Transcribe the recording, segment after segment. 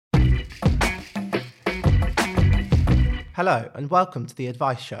Hello and welcome to The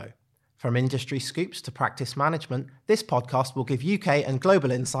Advice Show. From industry scoops to practice management, this podcast will give UK and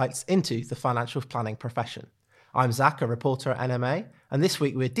global insights into the financial planning profession. I'm Zach, a reporter at NMA, and this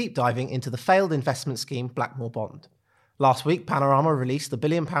week we're deep diving into the failed investment scheme Blackmore Bond. Last week, Panorama released the £1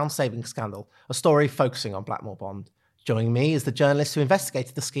 billion savings scandal, a story focusing on Blackmore Bond. Joining me is the journalist who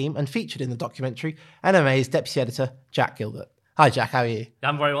investigated the scheme and featured in the documentary, NMA's deputy editor, Jack Gilbert. Hi Jack, how are you?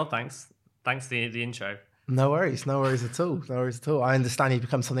 I'm very well, thanks. Thanks for the intro. No worries at all. I understand you've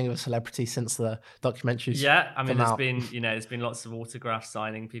become something of a celebrity since the documentaries. Yeah, I mean, there's been lots of autograph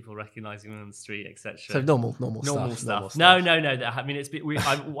signing, people recognizing them on the street, etc. So normal stuff. No. I mean,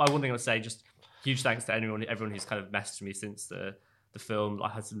 one thing I would say, just huge thanks to everyone who's kind of messaged me since the film. I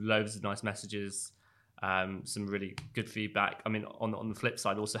had loads of nice messages, some really good feedback. I mean, on the flip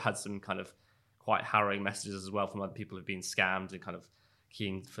side, also had some kind of quite harrowing messages as well from other people who've been scammed and kind of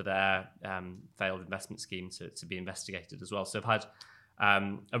keen for their failed investment scheme to be investigated as well. So I've had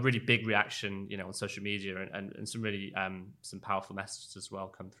a really big reaction, on social media and some really some powerful messages as well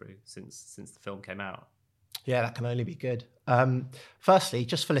come through since the film came out. Yeah, that can only be good. Firstly,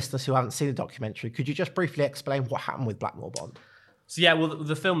 just for listeners who haven't seen the documentary, could you just briefly explain what happened with Blackmore Bond? So yeah, well,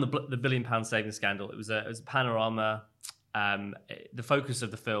 the film, the £1 billion savings scandal, it was a Panorama. The focus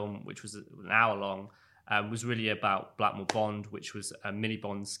of the film, which was an hour long, was really about Blackmore Bond, which was a mini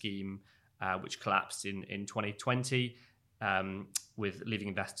bond scheme which collapsed in 2020, with leaving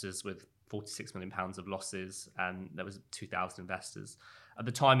investors with £46 million of losses, and there was 2,000 investors. At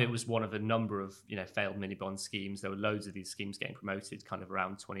the time, it was one of a number of failed mini bond schemes. There were loads of these schemes getting promoted kind of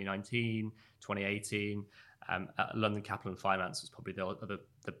around 2019, 2018. London Capital and Finance was probably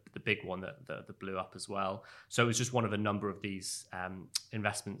the big one that blew up as well. So it was just one of a number of these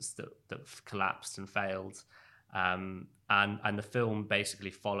investments that collapsed and failed. And the film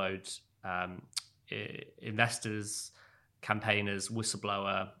basically followed investors, campaigners,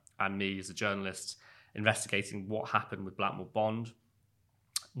 whistleblower, and me as a journalist investigating what happened with Blackmore Bond,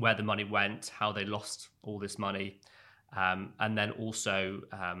 where the money went, how they lost all this money. And then also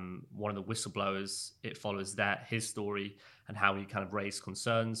one of the whistleblowers, it follows his story and how he kind of raised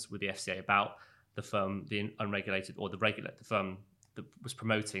concerns with the FCA about the firm, the firm that was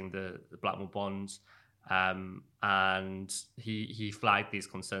promoting the Blackmore Bond. And he flagged these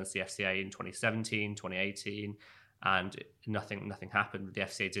concerns to the FCA in 2017, 2018, and nothing happened. The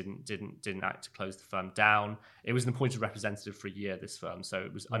FCA didn't act to close the firm down. It was an appointed representative for a year, this firm, so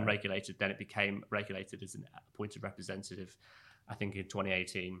it was unregulated. Then it became regulated as an appointed representative, I think, in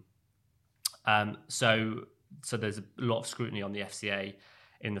 2018. So there's a lot of scrutiny on the FCA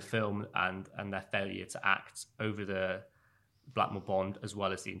in the film and their failure to act over the Blackmore Bond, as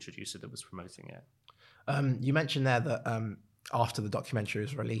well as the introducer that was promoting it. You mentioned there that after the documentary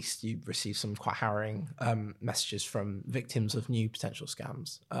was released, you received some quite harrowing messages from victims of new potential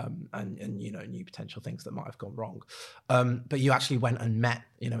scams and new potential things that might have gone wrong. But you actually went and met,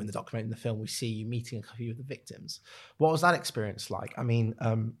 in the documentary, in the film, we see you meeting a few of the victims. What was that experience like? I mean,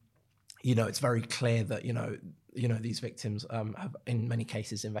 it's very clear that, these victims have in many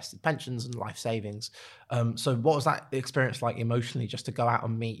cases invested pensions and life savings. So what was that experience like emotionally, just to go out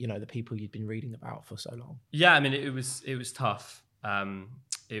and meet, the people you'd been reading about for so long? Yeah, I mean, it was tough.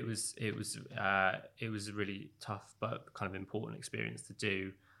 It was a really tough but kind of important experience to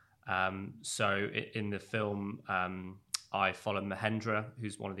do. So in the film, I followed Mahendra,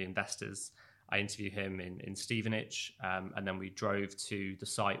 who's one of the investors. I interviewed him in Stevenage, and then we drove to the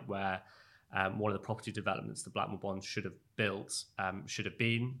site where one of the property developments the Blackmore Bond should have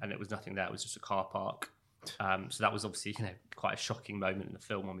been, and it was nothing there. It was just a car park. So that was obviously quite a shocking moment in the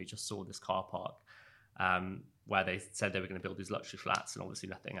film when we just saw this car park, where they said they were going to build these luxury flats, and obviously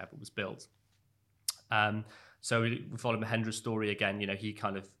nothing ever was built. So we followed Mahendra's story again. He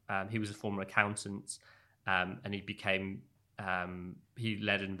kind of he was a former accountant, and he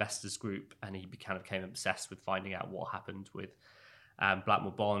led an investors group, and he kind of became obsessed with finding out what happened with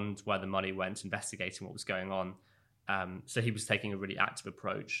Blackmore Bond, where the money went, investigating what was going on. So he was taking a really active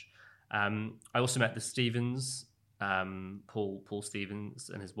approach. I also met the Stevens, Paul Stevens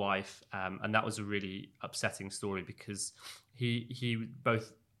and his wife, and that was a really upsetting story because he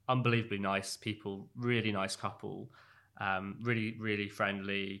both unbelievably nice people, really nice couple, really, really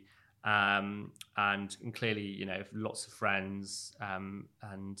friendly, and clearly, lots of friends,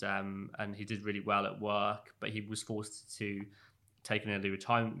 and he did really well at work, but he was forced to take an early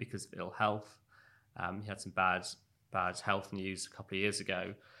retirement because of ill health. He had some bad health news a couple of years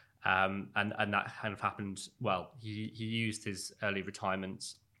ago, and that kind of happened. Well, he used his early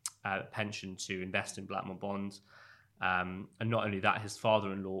retirement pension to invest in Blackmore Bond, And not only that, his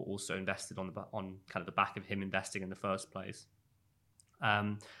father-in-law also invested on kind of the back of him investing in the first place.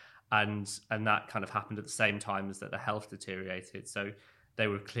 And that kind of happened at the same time as that their health deteriorated. So they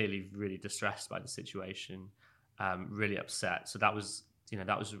were clearly really distressed by the situation, really upset. So that was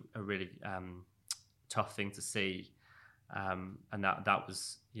a really tough thing to see. And that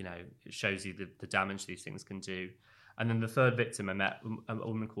was, it shows you the damage these things can do. And then the third victim, I met a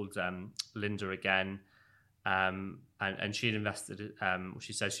woman called Linda again, and she had invested.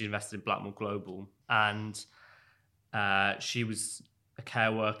 She says she invested in Blackmore Global, and she was a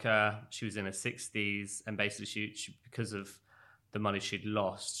care worker. She was in her 60s, and basically, she because of the money she'd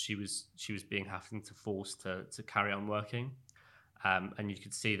lost, she was having to force to carry on working. And you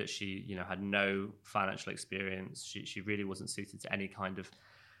could see that she, had no financial experience. She really wasn't suited to any kind of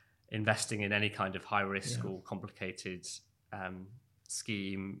investing in any kind of high risk or complicated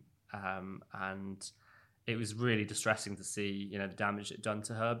scheme. And it was really distressing to see, the damage it done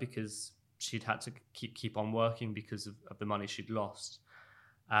to her, because she'd had to keep on working because of the money she'd lost.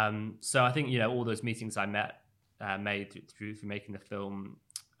 So I think, all those meetings I made through making the film,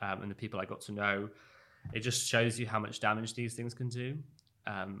 and the people I got to know, it just shows you how much damage these things can do,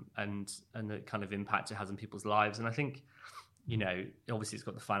 and the kind of impact it has on people's lives. And I think, obviously it's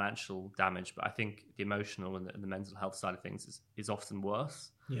got the financial damage, but I think the emotional and the mental health side of things is often worse.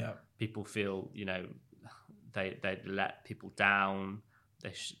 Yeah, people feel, they let people down.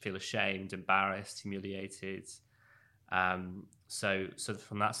 They feel ashamed, embarrassed, humiliated. So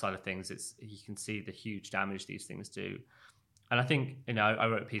from that side of things, you can see the huge damage these things do. And I think, I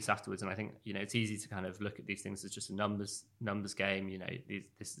wrote a piece afterwards, and I think, it's easy to kind of look at these things as just a numbers game.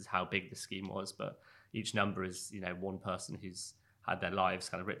 This is how big the scheme was, but each number is, one person who's had their lives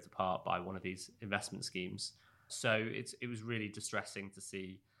kind of ripped apart by one of these investment schemes. So it was really distressing to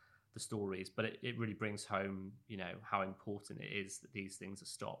see the stories, but it really brings home, how important it is that these things are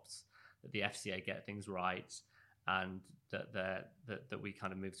stopped, that the FCA get things right, and that we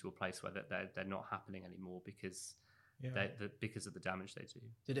kind of move to a place where they're not happening anymore because of the damage they do.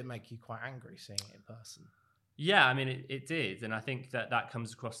 Did it make you quite angry seeing it in person? Yeah, I mean, it did. And I think that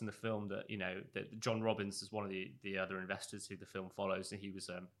comes across in the film that, that John Robbins is one of the other investors who the film follows. And he was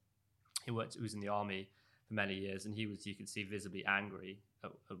in the army for many years, and you could see visibly angry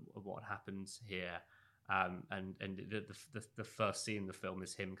at what happened here. And the first scene in the film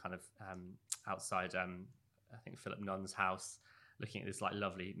is him kind of outside, I think, Philip Nunn's house, looking at this like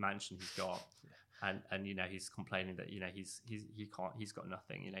lovely mansion he's got. And he's complaining that he's got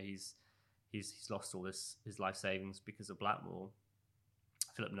nothing. He's lost all his life savings because of Blackmore.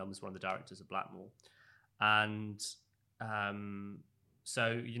 Philip Nunn was one of the directors of Blackmore, and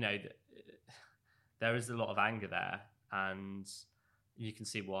so there is a lot of anger there, and you can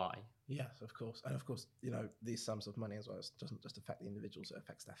see why. Yes, of course, and of course, these sums of money as well doesn't just affect the individuals; it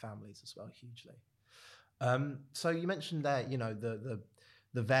affects their families as well hugely. So you mentioned there,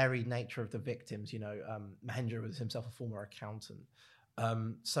 the varied nature of the victims. Mahendra was himself a former accountant.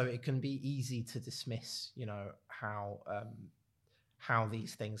 So it can be easy to dismiss, how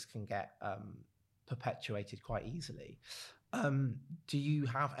these things can get perpetuated quite easily. Do you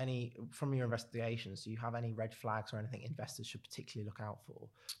have any, from your investigations, do you have any red flags or anything investors should particularly look out for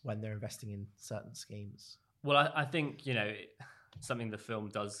when they're investing in certain schemes? Well, I think, something the film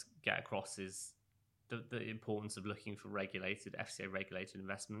does get across is the importance of looking for FCA-regulated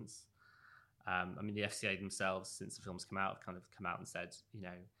investments. I mean, the FCA themselves, since the film's come out, have kind of come out and said,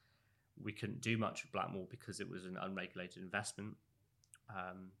 we couldn't do much with Blackmore because it was an unregulated investment.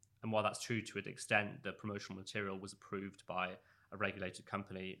 And while that's true to an extent, the promotional material was approved by a regulated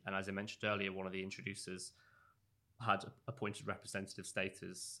company. And as I mentioned earlier, one of the introducers had appointed representative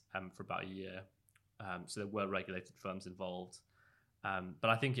status for about a year. So there were regulated firms involved. But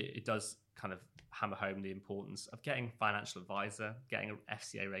I think it does kind of hammer home the importance of getting a financial advisor, getting an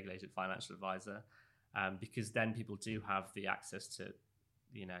FCA-regulated financial advisor, because then people do have the access to,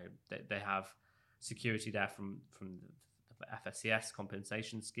 they have security there from the FSCS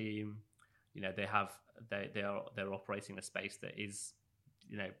compensation scheme. They're operating in a space that is,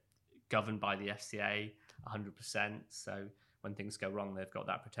 governed by the FCA 100%. So when things go wrong, they've got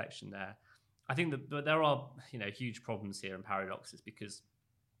that protection there. I think that there are, huge problems here and paradoxes, because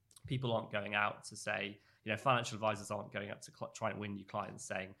people aren't going out to say, financial advisors aren't going out to try and win new clients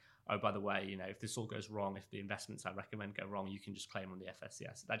saying, oh, by the way, if this all goes wrong, if the investments I recommend go wrong, you can just claim on the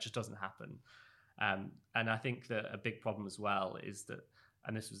FSCS. That just doesn't happen. And I think that a big problem as well is that,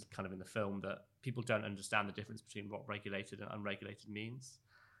 and this was kind of in the film, that people don't understand the difference between what regulated and unregulated means,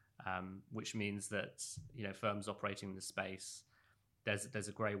 which means that, firms operating in the space, there's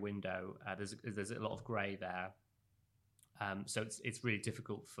a grey window. There's a lot of grey there. So it's really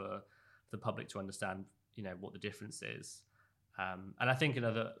difficult for the public to understand, what the difference is. And I think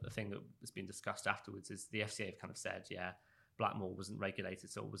another thing that has been discussed afterwards is the FCA have kind of said, Blackmore wasn't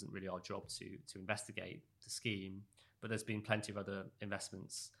regulated, so it wasn't really our job to investigate the scheme. But there's been plenty of other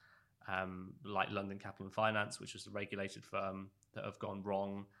investments, like London Capital and Finance, which was a regulated firm, that have gone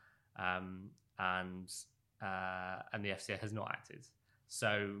wrong, and the FCA has not acted.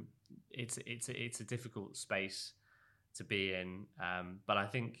 So it's a difficult space to be in, but I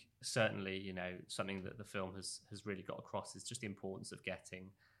think certainly something that the film has really got across is just the importance of getting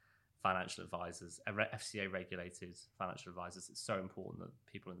financial advisors, FCA regulated financial advisors. It's so important that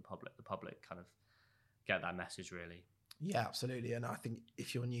people in the public kind of get that message, really. Yeah, absolutely. And I think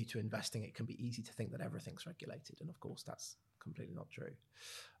if you're new to investing, it can be easy to think that everything's regulated, and of course that's completely not true.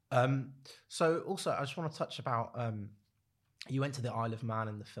 So also I just want to touch about you went to the Isle of Man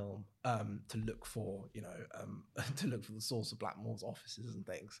in the film to look for, to look for the source of Blackmore's offices and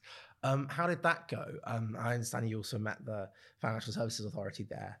things. How did that go? I understand you also met the Financial Services Authority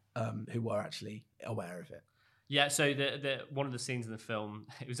there, who were actually aware of it. Yeah, so the one of the scenes in the film,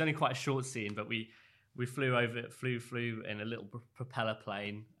 it was only quite a short scene, but we flew in a little propeller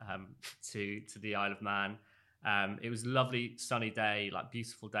plane to the Isle of Man. It was a lovely sunny day, like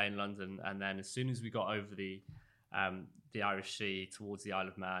beautiful day in London, and then as soon as we got over the Irish Sea towards the Isle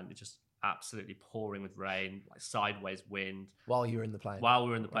of Man, it just absolutely pouring with rain, like sideways wind. While you were in the plane? While we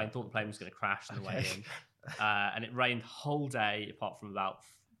were in the plane, thought the plane was going to crash on the way in. And it rained the whole day, apart from about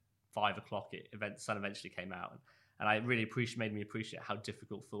 5 o'clock. The sun eventually came out. And I really made me appreciate how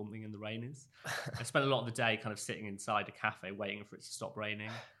difficult filming in the rain is. I spent a lot of the day kind of sitting inside a cafe waiting for it to stop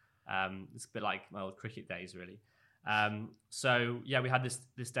raining. It's a bit like my old cricket days, really. So we had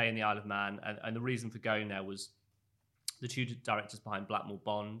this day in the Isle of Man, and the reason for going there was the two directors behind Blackmore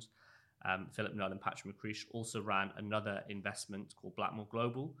Bond, Philip Null and Patrick McCreesh, also ran another investment called Blackmore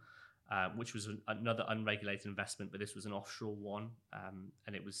Global, which was another unregulated investment, but this was an offshore one,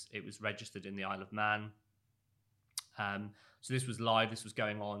 and it was registered in the Isle of Man. So this was live. This was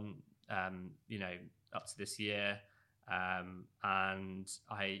going on, up to this year. And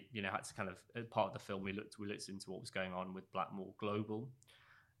I, had to kind of, as part of the film, we looked into what was going on with Blackmore Global.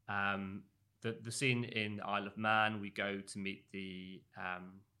 The scene in Isle of Man, we go to meet the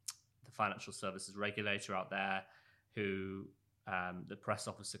financial services regulator out there, who the press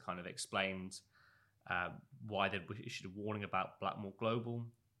officer kind of explained why they'd issued a warning about Blackmore Global.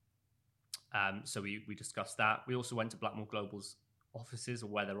 So we discussed that. We also went to Blackmore Global's offices, or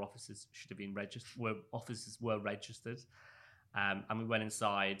where their offices should have been registered, where offices were registered. And we went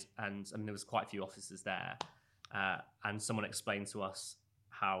inside, and there was quite a few offices there. And someone explained to us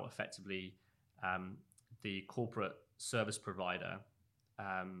how effectively the corporate service provider,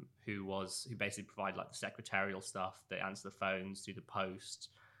 who basically provided like the secretarial stuff, they answer the phones, do the post,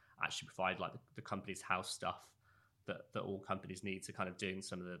 actually provide like the company's house stuff that all companies need to kind of doing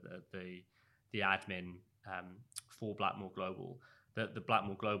some of the admin for Blackmore Global. The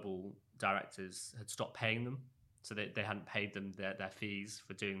Blackmore Global directors had stopped paying them, so they hadn't paid them their fees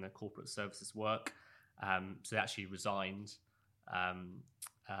for doing the corporate services work. So they actually resigned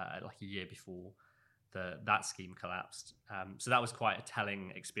like a year before that scheme collapsed. So that was quite a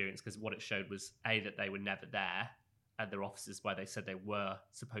telling experience, because what it showed was A, that they were never there at their offices where they said they were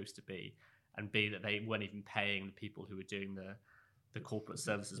supposed to be, and B, that they weren't even paying the people who were doing the corporate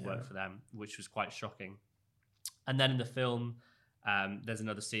services work for them, which was quite shocking. And then in the film, there's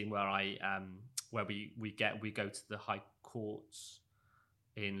another scene where we go to the High Courts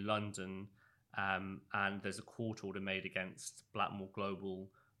in London, and there's a court order made against Blackmore Global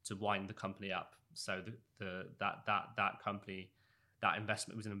to wind the company up. So that company, that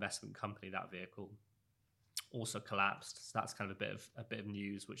investment was an investment company. That vehicle also collapsed. So that's kind of a bit of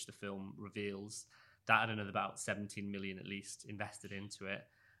news which the film reveals. That had another about 17 million at least invested into it,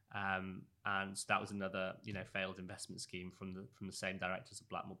 and that was another failed investment scheme from the same directors of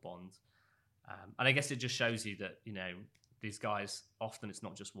Blackmore Bond. And I guess it just shows you that these guys, often it's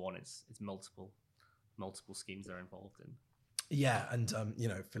not just one, it's multiple schemes they're involved in. Yeah, and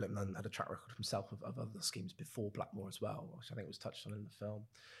Philip Nunn had a track record himself of other schemes before Blackmore as well, which I think was touched on in the film.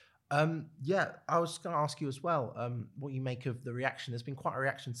 I was going to ask you as well what you make of the reaction. There's been quite a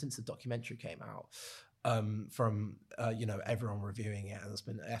reaction since the documentary came out from everyone reviewing it,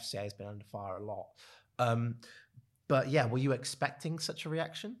 and FCA has been under fire a lot. But yeah, were you expecting such a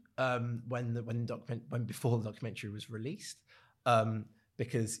reaction when before the documentary was released?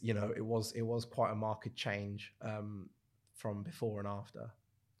 Because it was quite a marked change from before and after.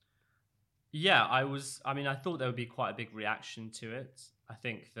 Yeah, I thought there would be quite a big reaction to it. I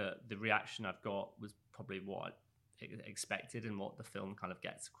think that the reaction I've got was probably what expected and what the film kind of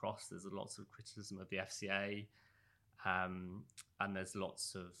gets across. There's lots of criticism of the FCA, and there's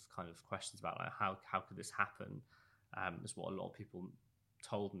lots of kind of questions about like how could this happen. Is what a lot of people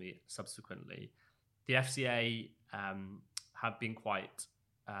told me subsequently. The FCA have been quite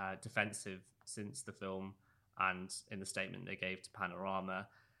defensive since the film, and in the statement they gave to Panorama,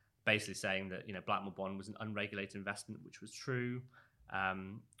 basically saying that Blackmore Bond was an unregulated investment, which was true,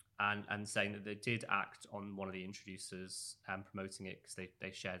 and saying that they did act on one of the introducers promoting it because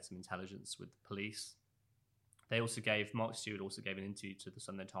they shared some intelligence with the police. Mark Stewart also gave an interview to the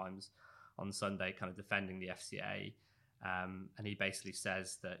Sunday Times on Sunday, kind of defending the FCA, and he basically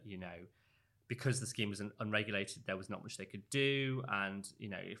says that because the scheme was unregulated, there was not much they could do, and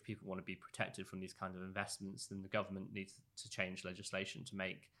if people want to be protected from these kind of investments, then the government needs to change legislation to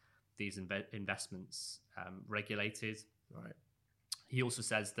make these investments regulated. Right. He also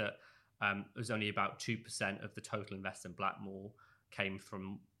says that it was only about 2% of the total invest in Blackmore came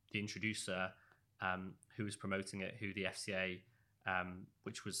from the introducer who was promoting it, who the FCA,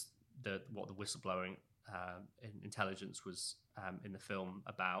 which was what the whistleblowing intelligence was in the film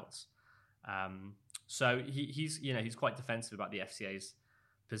about. So he's quite defensive about the FCA's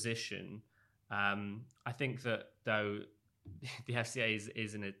position. I think that though the FCA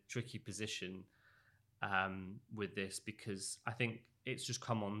is in a tricky position with this, because I think it's just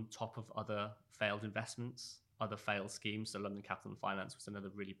come on top of other failed investments, other failed schemes. So London Capital and Finance was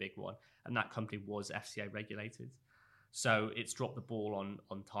another really big one, and that company was FCA regulated. So it's dropped the ball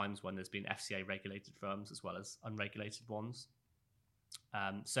on times when there's been FCA regulated firms as well as unregulated ones.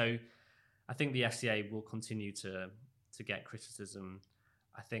 So I think the FCA will continue to get criticism.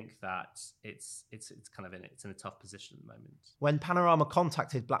 I think that it's in a tough position at the moment. When Panorama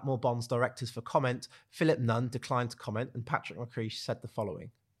contacted Blackmore Bond's directors for comment, Philip Nunn declined to comment, and Patrick McCreesh said the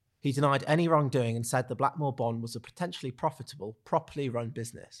following. He denied any wrongdoing and said the Blackmore Bond was a potentially profitable, properly run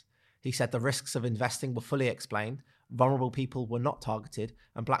business. He said the risks of investing were fully explained, vulnerable people were not targeted,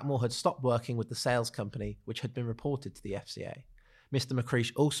 and Blackmore had stopped working with the sales company, which had been reported to the FCA. Mr.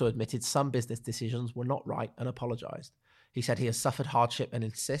 McCreesh also admitted some business decisions were not right and apologised. He said he has suffered hardship and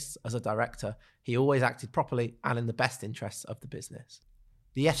insists, as a director, he always acted properly and in the best interests of the business.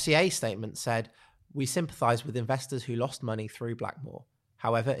 The FCA statement said, "We sympathise with investors who lost money through Blackmore.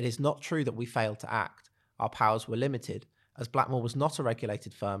 However, it is not true that we failed to act. Our powers were limited, as Blackmore was not a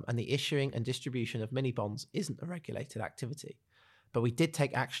regulated firm and the issuing and distribution of mini-bonds isn't a regulated activity. But we did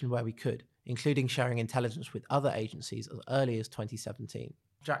take action where we could, including sharing intelligence with other agencies as early as 2017.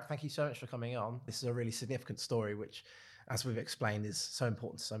 Jack, thank you so much for coming on. This is a really significant story, which, as we've explained, is so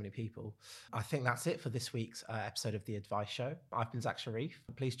important to so many people. I think that's it for this week's episode of The Advice Show. I've been Zach Sharif.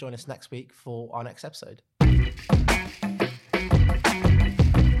 Please join us next week for our next episode.